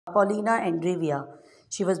Paulina Andreeva.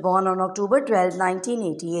 She was born on October 12,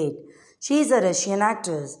 1988. She is a Russian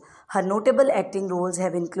actress. Her notable acting roles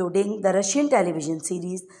have including the Russian television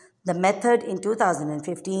series The Method in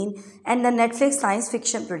 2015 and the Netflix science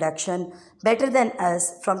fiction production Better Than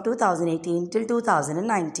Us from 2018 till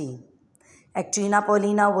 2019. Actrina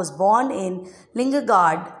Paulina was born in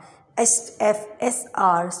Leningrad,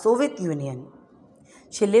 SFSR, Soviet Union.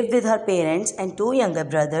 She lived with her parents and two younger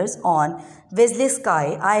brothers on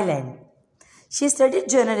Vezlysky Island. She studied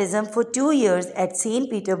journalism for 2 years at St.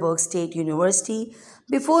 Petersburg State University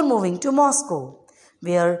before moving to Moscow,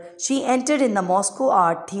 where she entered in the Moscow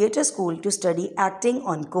Art Theatre School to study acting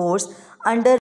on course under